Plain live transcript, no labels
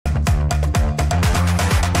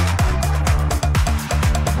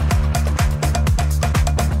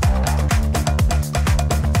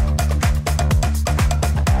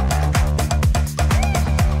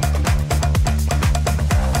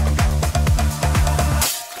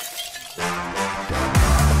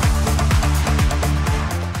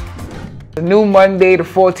The new Monday, the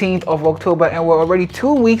 14th of October, and we're already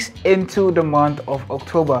 2 weeks into the month of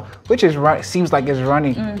October, which is seems like it's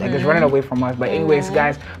running, like it's running away from us. But anyways,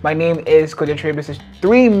 guys, my name is Kojo. This is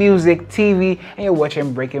 3 Music TV, and you're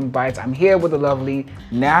watching Breaking Bites. I'm here with the lovely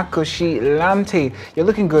Koshie Lamptey. You're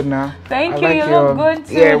looking good now. Thank you. You look good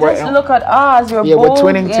too. Yeah, just look at us. We're both we're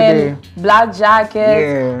twinning today. Black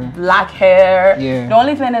jackets, black hair. Yeah. The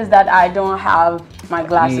only thing is that I don't have my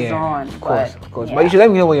glasses on. Of course. Yeah. But you should let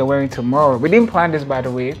me know what you're wearing tomorrow. We didn't plan this, by the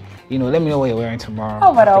way. You know, let me know what you're wearing tomorrow.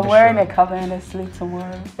 Oh, but I'm wearing a cover and a sleeve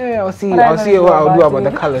tomorrow. Yeah, I'll see what I'll do about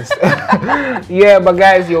the colors. Yeah, but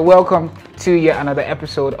guys, you're welcome to yet another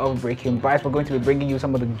episode of Breaking Bites. We're going to be bringing you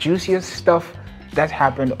some of the juiciest stuff that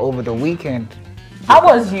happened over the weekend. How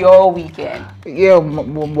was your weekend? Yeah,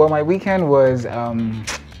 well, my weekend was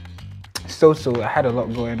so I had a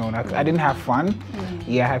lot going on. I didn't have fun.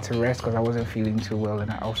 Yeah, I had to rest because I wasn't feeling too well, and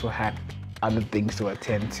I also had other things to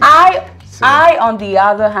attend to. I on the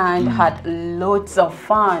other hand had loads of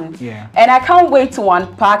fun. Yeah. And I can't wait to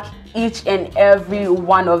unpack each and every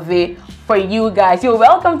one of it for you guys. You're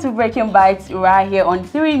welcome to Breaking Bites right here on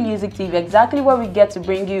 3 Music TV, exactly where we get to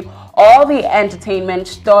bring you all the entertainment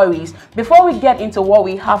stories. Before we get into what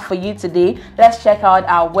we have for you today, let's check out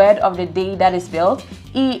our word of the day, that is spelled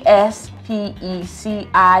ESPECIALLY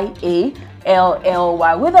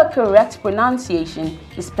with a correct pronunciation,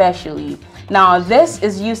 especially. Now, this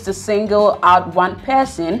is used to single out one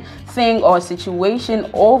person, thing, or situation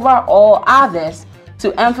over all others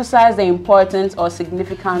to emphasize the importance or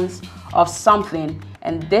significance of something.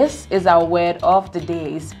 And this is our word of the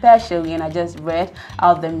day, especially, and I just read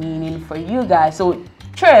out the meaning for you guys. So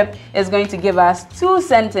Trip is going to give us 2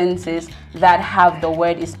 sentences that have the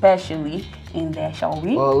word especially in there, shall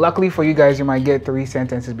we? Well, luckily for you guys, you might get 3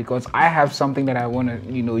 sentences because I have something that I want to,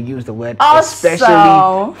 use the word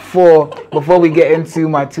especially for before we get into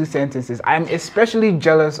my 2 sentences. I'm especially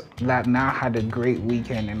jealous that Now had a great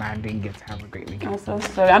weekend and I didn't get to have a great weekend. I'm so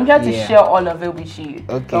sorry. I'm here to share all of it with you.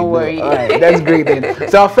 Okay, don't worry. All right, that's great then.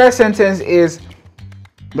 So our first sentence is: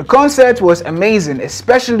 the concert was amazing,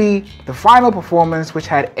 especially the final performance, which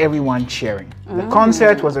had everyone cheering. The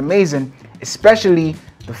concert was amazing, especially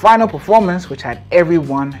the final performance, which had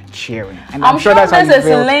everyone cheering. And I'm sure that's how you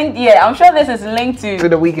feel. Yeah, I'm sure this is linked to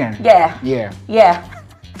the weekend. Yeah.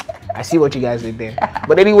 I see what you guys did there.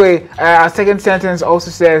 But anyway, our second sentence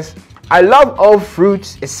also says, I love all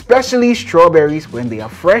fruits, especially strawberries when they are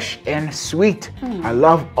fresh and sweet. I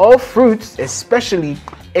love all fruits, especially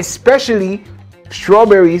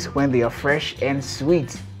strawberries when they are fresh and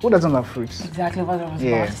sweet. Who doesn't love fruits? Exactly what I was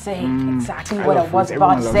about to say. Exactly what I was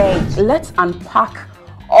about to say. Let's unpack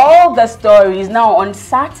all the stories. Now, on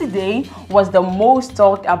Saturday was the most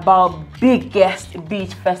talked about biggest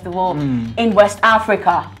beach festival in West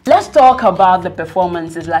Africa. Let's talk about the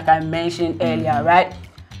performances like I mentioned earlier, right?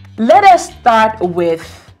 Let us start with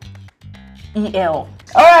EL.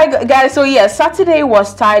 Alright guys, so yeah, Saturday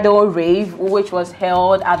was Tidal Rave, which was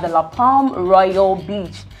held at the La Palm Royal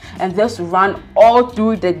Beach, and this ran all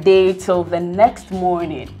through the day till the next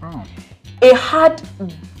morning. It had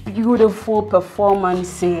beautiful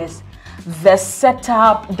performances, the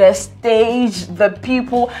setup, the stage, the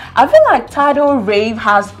people. I feel like Tidal Rave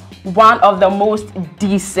has one of the most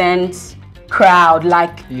decent crowd,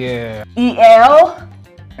 like EL.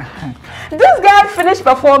 This guy finished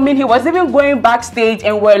performing, he was even going backstage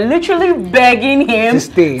and we're literally begging him to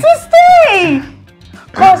stay.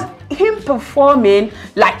 Because him performing,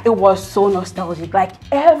 like, it was so nostalgic. Like,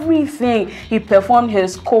 everything he performed,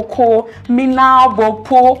 his Coco, Mina,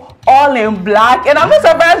 Bopo, all in black. And I'm not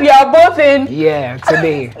surprised we are both in. Yeah,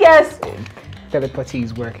 today. Yes. Telepathy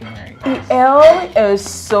is working right. EL is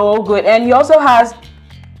so good. And he also has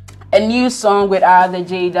a new song with the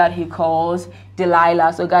J that he calls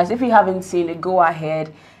Delilah. So guys, if you haven't seen it, go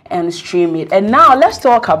ahead and stream it. And now let's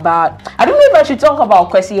talk about, I don't know if I should talk about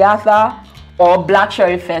Koshie or Black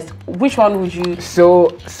Cherry Fest. Which one would you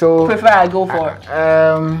prefer I go for?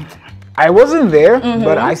 I wasn't there,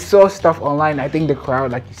 but I saw stuff online. I think the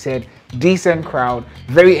crowd, like you said, decent crowd,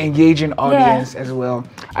 very engaging audience as well.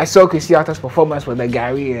 I saw Koshie's performance with the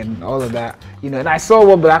Gary and all of that, and I saw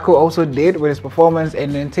what Blacko also did with his performance,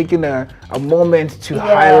 and then taking a moment to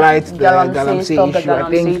highlight the Galamsey issue. I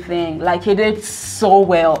think thing, like, he did so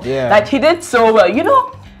well. Like, he did so well. You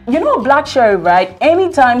know Black Cherry, right?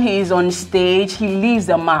 Anytime he is on stage, he leaves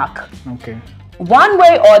a mark. Okay. One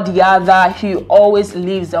way or the other, he always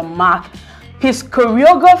leaves a mark. His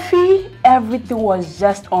choreography, everything was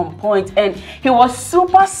just on point, and he was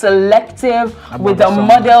super selective with the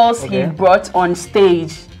models he brought on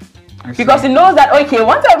stage. Because he knows that, okay,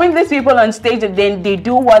 once I bring these people on stage and then they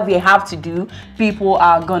do what they have to do, people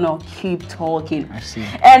are gonna keep talking. I see.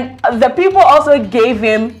 And the people also gave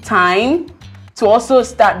him time to also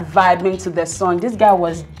start vibing to the song. This guy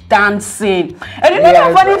was dancing. And you know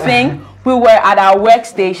the funny thing? We were at our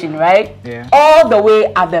workstation, right? Yeah. All the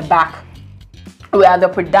way at the back. We were at the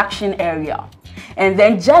production area. And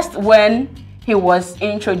then just when he was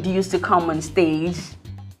introduced to come on stage,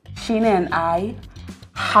 Sheena and I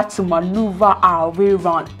had to maneuver our way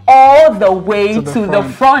around all the way to the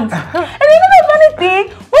front. And you know the funny thing?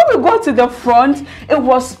 When we go to the front, it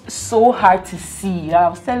was so hard to see. I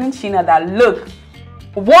was telling Sheena that, look,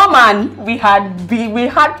 woman, we had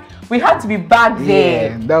to be back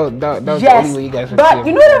there. Yeah, that was the only way you guys were But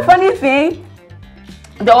you know the funny thing?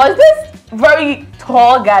 There was this very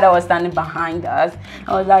tall guy that was standing behind us.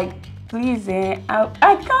 I was like, please, I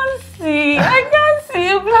can't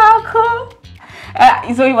see Blanco.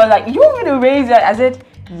 So he was like, you want me to raise it? I said,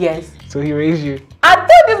 yes. So he raised you. I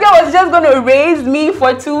thought this guy was just going to raise me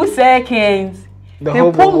for 2 seconds. He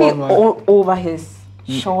pulled me over his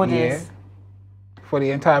shoulders. Yeah. For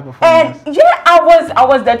the entire performance. And yeah, I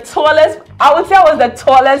was the tallest, I would say I was the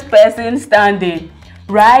tallest person standing,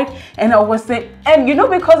 right? And I was saying, and you know,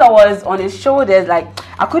 because I was on his shoulders, like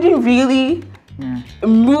I couldn't really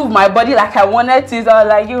move my body like I wanted to. So I was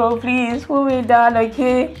like, yo, please pull me down,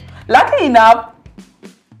 okay? Luckily enough,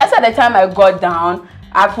 as at the time I got down,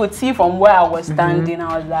 I could see from where I was standing.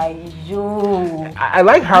 I was like, yo. I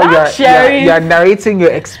like how you're narrating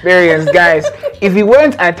your experience, guys. If you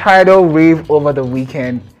weren't at Tidal Rave over the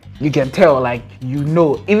weekend, you can tell, like,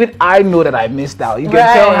 even I know that I missed out. You can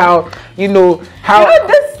tell how,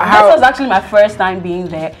 this was actually my first time being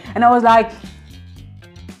there. And I was like,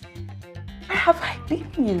 where have I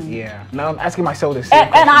been? Yeah. Now I'm asking myself the same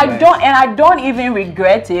question. And I don't even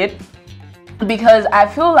regret it, because I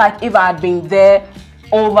feel like if I had been there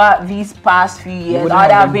over these past few years, I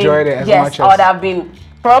would have been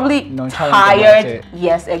probably tired.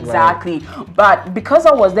 Yes, exactly. Right. But because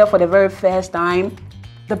I was there for the very first time,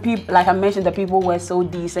 the people, like I mentioned, the people were so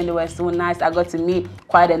decent. They were so nice. I got to meet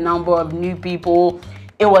quite a number of new people.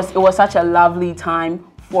 It was such a lovely time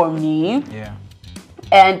for me. Yeah.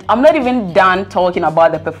 And I'm not even done talking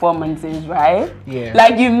about the performances, right? Yeah.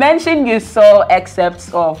 Like you mentioned, you saw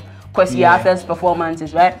excerpts of Koshie Arthur's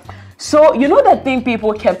performances, right? So you know the thing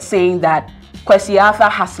people kept saying, that Koshie Arthur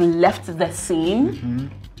has left the scene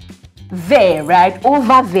there, right?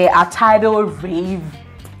 Over there at Tidal Rave.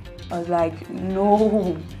 I was like,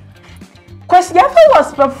 no. Koshie Arthur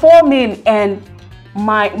was performing and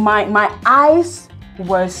my eyes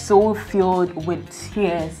were so filled with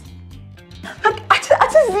tears. Like I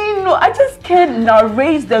just didn't know. I just can't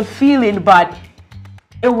narrate the feeling, but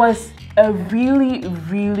it was a really,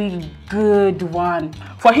 really good one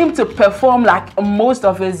for him to perform like most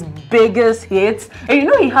of his biggest hits. And you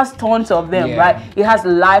know he has tons of them, right? He has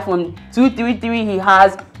Live on 233. He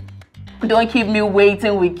has Don't Keep Me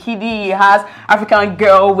Waiting with Kiddy. He has African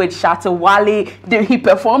Girl with Shatta Wale. He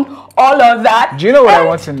performed all of that. Do you know what I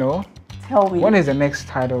want to know? Tell me. When is the next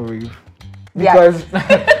Tidal Rave? Because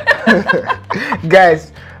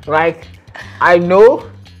guys, like, I know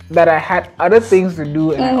that I had other things to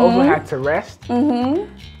do and I also had to rest.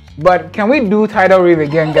 But can we do Tidal Rave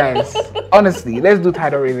again, guys? Honestly, let's do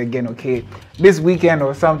Tidal Rave again, okay? This weekend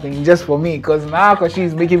or something, just for me, because now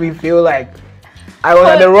she's making me feel like I was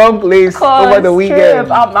at the wrong place over the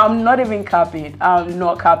weekend. I'm not even capping. I'm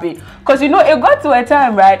not capping. Because you know, it got to a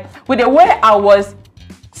time, right, with the way I was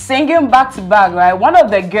singing back to back, right? One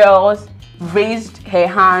of the girls raised her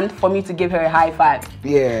hand for me to give her a high five.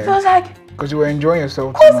 Yeah. So I was like, because you were enjoying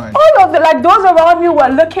yourself too much. All of the, like, those around me were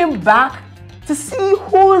looking back to see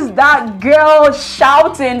who's that girl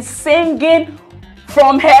shouting, singing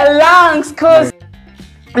from her lungs. Because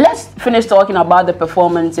let's finish talking about the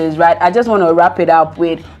performances, right? I just want to wrap it up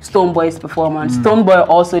with Stonebwoy's performance. Stonebwoy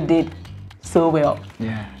also did so well.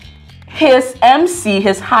 Yeah. His MC,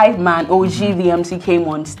 his hype man, OG the MC, came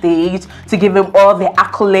on stage to give him all the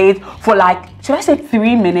accolades for, like, should I say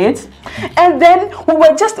 3 minutes? And then we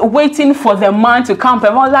were just waiting for the man to come. And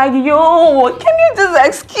I was like, yo, can you just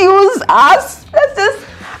excuse us? Let's just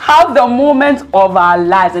have the moment of our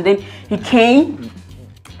lives. And then he came.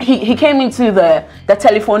 He came into the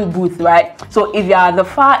telephone booth, right? So if you're at the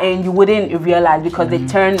far end, you wouldn't realize because they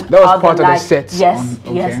turned out the lights. Yes,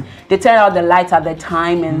 yes. They turned out the lights at the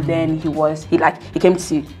time, and then he came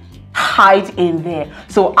to hide in there.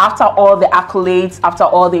 So after all the accolades, after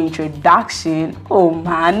all the introduction, oh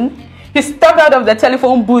man, he stepped out of the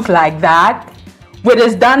telephone booth like that with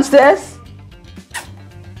his dancers.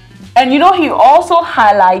 And you know, he also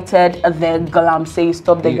highlighted the Galamsey,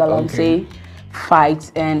 Stop the Galamsey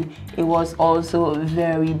fight, and it was also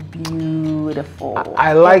very beautiful.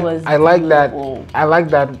 I like that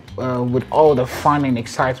with all the fun and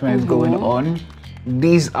excitement going on,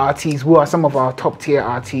 these artists, who are some of our top tier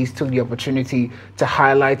artists, took the opportunity to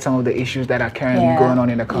highlight some of the issues that are currently going on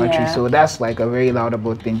in the country. So that's like a very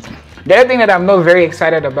laudable thing. The other thing that I'm not very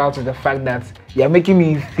excited about is the fact that you're making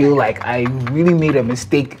me feel like I really made a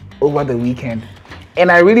mistake over the weekend,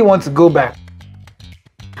 and I really want to go back.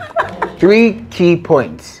 3 key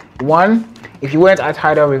points. 1, if you went at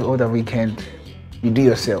Tidal Rave over the weekend, you do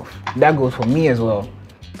yourself. That goes for me as well.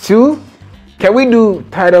 2, can we do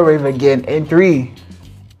Tidal Rave again? And 3,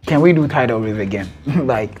 can we do Tidal Rave again?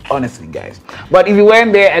 Like, honestly, guys. But if you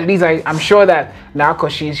went there, at least I'm sure that now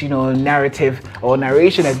Koshie's, you know, narrative or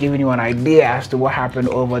narration has given you an idea as to what happened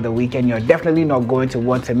over the weekend. You're definitely not going to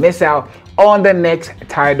want to miss out on the next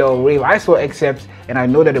Tidal Rave. I saw excerpts and I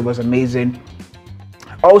know that it was amazing.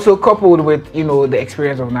 Also coupled with, you know, the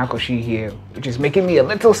experience of Koshie here, which is making me a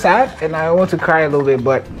little sad, and I want to cry a little bit.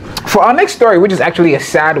 But for our next story, which is actually a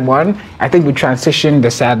sad one, I think we transitioned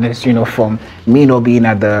the sadness, you know, from me not being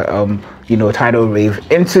at the you know, Tidal Rave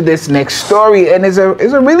into this next story, and it's a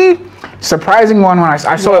really surprising one. When I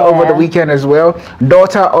saw it over the weekend as well.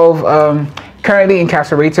 Daughter of currently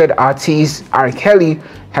incarcerated artist rkelly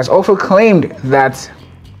has also claimed that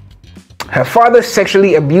her father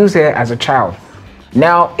sexually abused her as a child.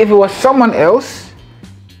 Now, if it was someone else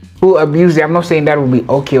who abused it, I'm not saying that would be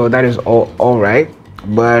okay or that is all right,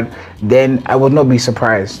 but then I would not be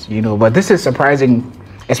surprised, you know. But this is surprising,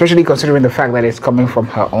 especially considering the fact that it's coming from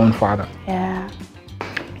her own father. Yeah.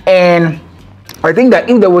 And I think that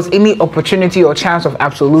if there was any opportunity or chance of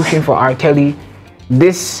absolution for rkelly,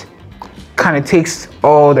 this kind of takes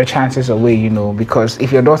all the chances away, you know, because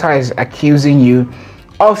if your daughter is accusing you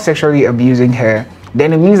of sexually abusing her,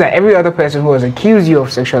 then it means that every other person who has accused you of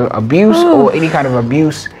sexual abuse or any kind of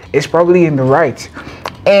abuse is probably in the right.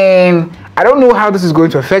 And I don't know how this is going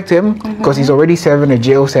to affect him, because he's already serving a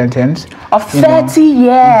jail sentence of 30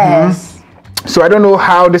 years. So I don't know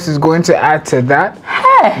how this is going to add to that.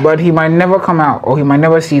 But he might never come out, or he might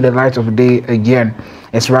never see the light of day again.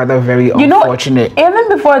 It's rather very unfortunate. Know, even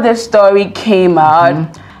before this story came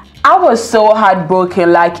out, I was so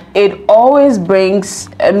heartbroken. Like, it always brings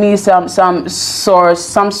me some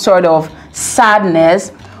sort of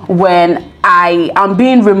sadness when I am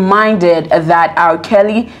being reminded that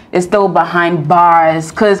rkelly is still behind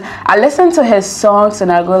bars, because I listen to his songs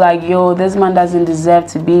and I go like, yo, this man doesn't deserve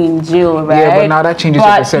to be in jail, right? Yeah, but now that changes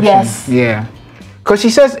your perception. Yes. Yeah. Because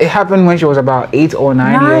she says it happened when she was about 8 or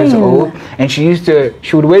 9 years old, and she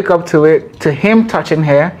would wake up to him touching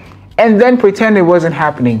her, and then pretend it wasn't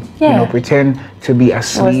happening. You know, pretend to be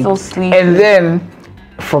asleep. And then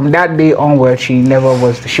from that day onward, she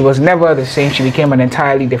was never the same. She became an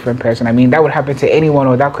entirely different person. I mean, that would happen to anyone,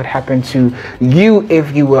 or that could happen to you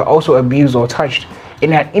if you were also abused or touched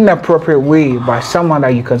in an inappropriate way by someone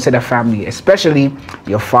that you consider family, especially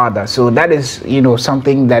your father. So that is, you know,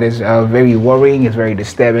 something that is very worrying. It's very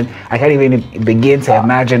disturbing. I can't even begin to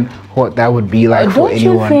imagine what that would be like for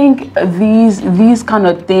anyone. Don't you think these kind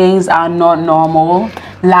of things are not normal?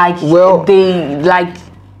 Like,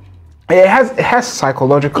 it has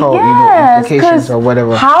psychological, you know, implications or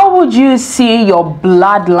whatever. How would you see your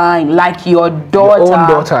bloodline, like your daughter, your own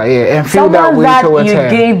daughter, and feel that way towards her? You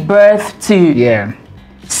gave birth to,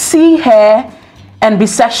 see her and be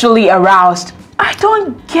sexually aroused? I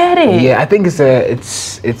don't get it. Yeah, I think it's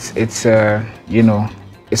you know,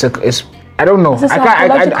 I don't know.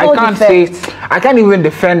 I can't even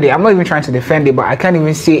defend it. I'm not even trying to defend it, but I can't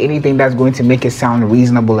even say anything that's going to make it sound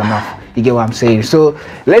reasonable enough. You get what I'm saying? So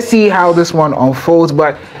let's see how this one unfolds.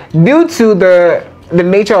 But due to the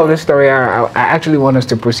nature of this story, I actually want us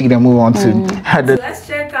to proceed and move on to let's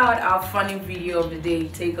check out our funny video of the day.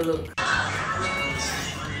 Take a look.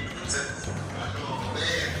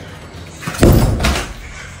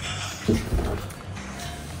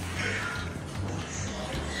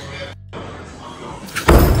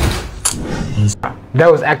 That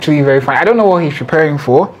was actually very funny. I don't know what he's preparing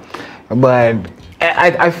for, but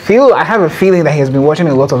I have a feeling that he has been watching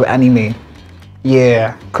a lot of anime.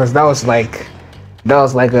 Yeah, because that was like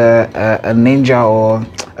a ninja or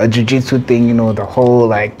a jiu-jitsu thing, you know, the whole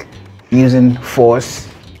like using force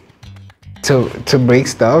to break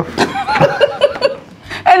stuff.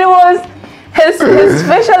 And it was his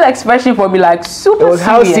facial expression for me like super. It was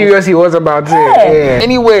how serious he was about it. Yeah.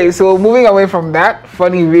 Anyway, so moving away from that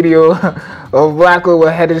funny video of Blacko,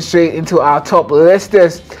 we're heading straight into our top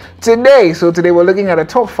listers today. So today we're looking at the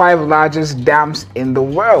top 5 largest dams in the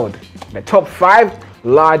world. The top 5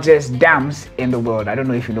 largest dams in the world. I don't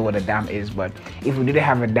know if you know what a dam is, but if we didn't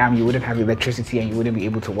have a dam, you wouldn't have electricity and you wouldn't be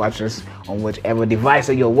able to watch us on whichever device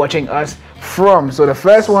that you're watching us from. So the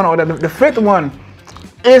first one, or the fifth one,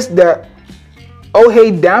 is the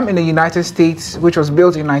Koshie Dam in the United States, which was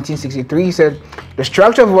built in 1963. He said the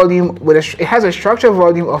structure volume it has a structure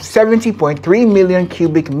volume of 70.3 million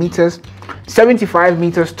cubic meters, 75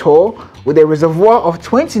 meters tall, with a reservoir of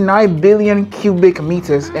 29 billion cubic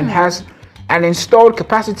meters, and has an installed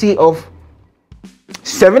capacity of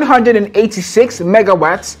 786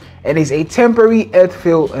 megawatts, and is a temporary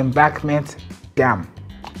earthfill embankment dam.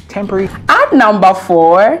 Temporary. At number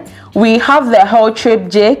 4, we have the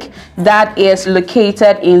Lamptey that is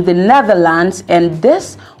located in the Netherlands, and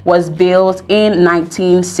this was built in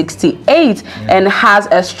 1968 and has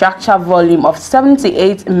a structure volume of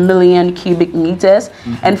 78 million cubic meters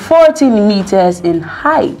and 14 meters in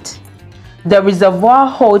height. The reservoir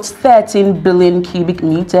holds 13 billion cubic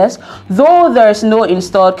meters. Though there is no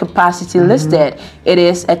installed capacity listed, it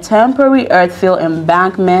is a temporary earthfill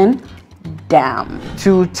embankment dam.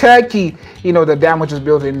 To Turkey, you know, the dam which was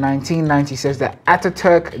built in 1990 says the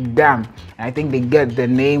Ataturk Dam. And I think they get the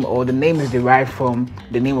name, or the name is derived from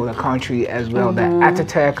the name of the country as well. The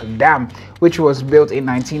Ataturk Dam, which was built in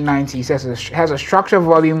 1990, says it has a structure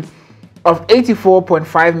volume of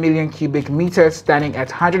 84.5 million cubic meters, standing at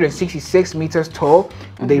 166 meters tall,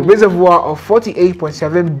 with a reservoir of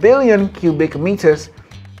 48.7 billion cubic meters,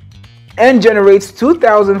 and generates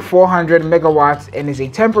 2,400 megawatts, and is a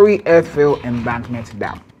temporary earthfill embankment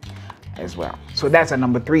dam as well. So that's a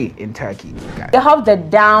number 3 in Turkey, guys. You have the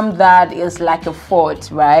dam that is like a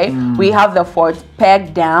fort, right? We have the Fort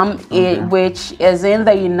Peck Dam, which is in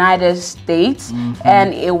the United States,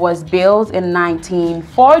 and it was built in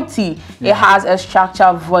 1940. It has a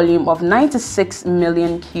structure volume of 96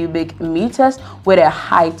 million cubic meters with a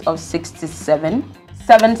height of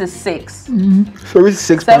 76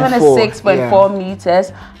 76.4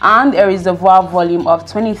 meters, and a reservoir volume of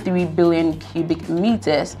 23 billion cubic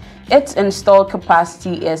meters. Its installed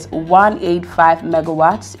capacity is 185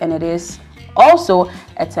 megawatts, and it is also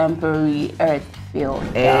a temporary earthfill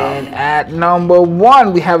dam. And at number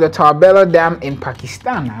 1, we have the Tarbela Dam in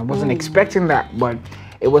Pakistan. I wasn't expecting that, but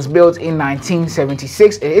it was built in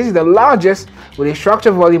 1976. It is the largest, with a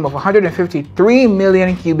structure volume of 153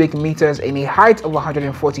 million cubic meters and a height of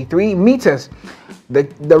 143 meters.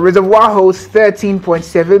 The reservoir holds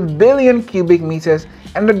 13.7 billion cubic meters,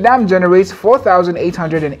 and the dam generates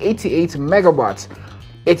 4,888 megawatts.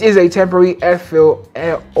 It is a temporary earthfill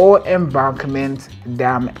or embankment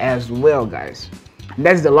dam as well, guys.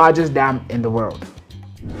 That's the largest dam in the world.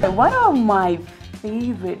 One of my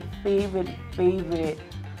favorite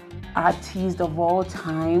artist of all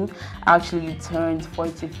time actually turned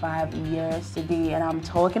 45 years today, and I'm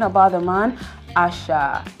talking about the man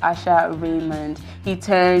Usher Raymond. He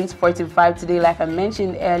turns 45 today, like I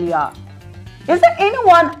mentioned earlier. Is there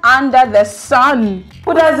anyone under the sun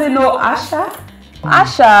who doesn't know Usher?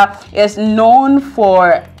 Usher is known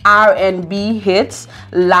for R&B hits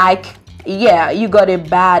like Yeah, You Got It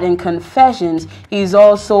Bad and Confessions. He's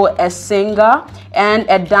also a singer and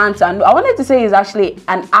a dancer. And I wanted to say he's actually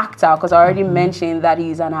an actor, because I already mentioned that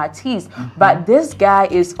he's an artist. But this guy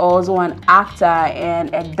is also an actor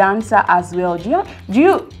and a dancer as well. Do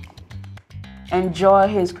you enjoy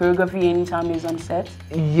his choreography anytime he's on set?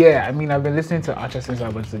 Yeah, I mean, I've been listening to Usher since I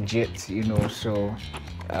was legit, you know, so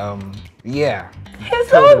yeah. He's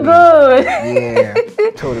so good. Yeah,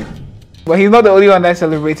 totally. But he's not the only one that's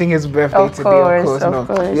celebrating his birthday today, of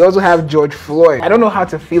course. We also have George Floyd. I don't know how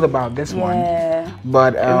to feel about this one.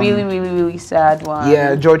 But a really sad one.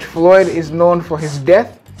 Yeah, George Floyd is known for his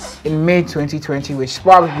death in May 2020, which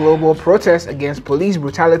sparked global protests against police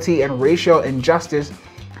brutality and racial injustice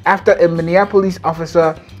after a Minneapolis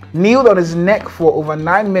officer kneeled on his neck for over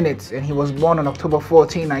 9 minutes, and he was born on October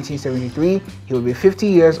 14, 1973. He will be 50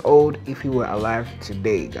 years old if he were alive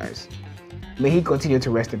today, guys. May he continue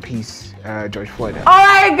to rest in peace, George Floyd.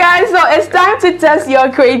 Alright guys, so it's time to test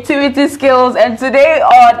your creativity skills, and today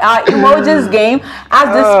on our emojis game, as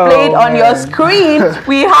displayed on your screen,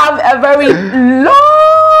 we have a very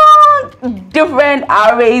long, different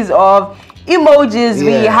arrays of emojis.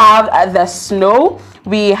 We have the snow,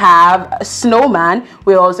 we have a snowman,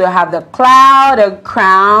 we also have the cloud, a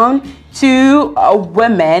crown, 2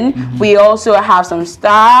 women, we also have some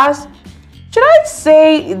stars. Should I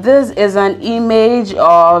say this is an image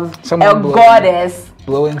of a goddess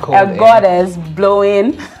blowing cold air? Goddess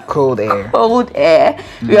blowing cold air.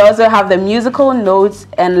 We also have the musical notes,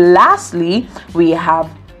 and lastly, we have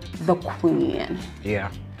the queen. Yeah.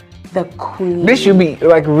 the queen. This should be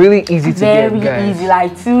like really easy to Very get, guys. easy,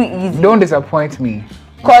 like too easy. Don't disappoint me.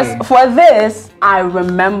 Because for this, I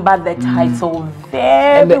remember the title very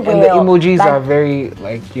well. And the emojis are very,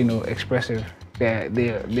 like, you know, expressive.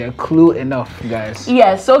 They're clue enough, guys.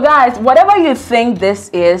 Yeah, so guys, whatever you think this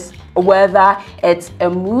is, whether it's a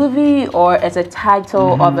movie or it's a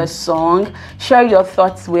title of a song, share your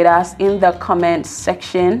thoughts with us in the comment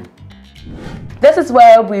section. This is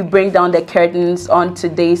where we bring down the curtains on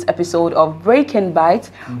today's episode of BRKN BYTZ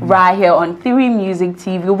right here on Theory Music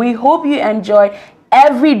TV. We hope you enjoyed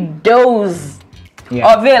every dose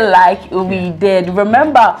of it like we did.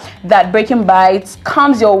 Remember that BRKN BYTZ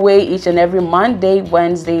comes your way each and every Monday,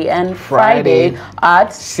 Wednesday, and Friday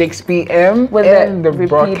at 6 p.m. with and the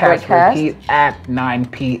broadcast repeat at 9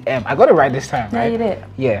 p.m. I got it right this time, right? Yeah, you did.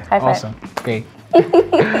 Yeah, High five. awesome. Great.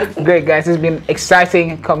 Great, guys. It's been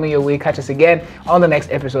exciting coming your way. Catch us again on the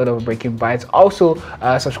next episode of BRKN BYTZ. Also,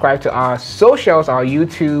 subscribe to our socials, our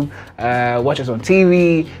YouTube, watch us on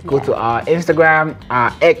TV, go to our Instagram,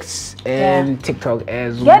 our X, and TikTok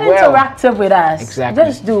as well. Get interactive with us. Exactly.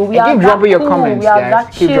 Just do. Keep dropping your comments,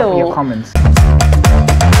 guys. Keep dropping your comments.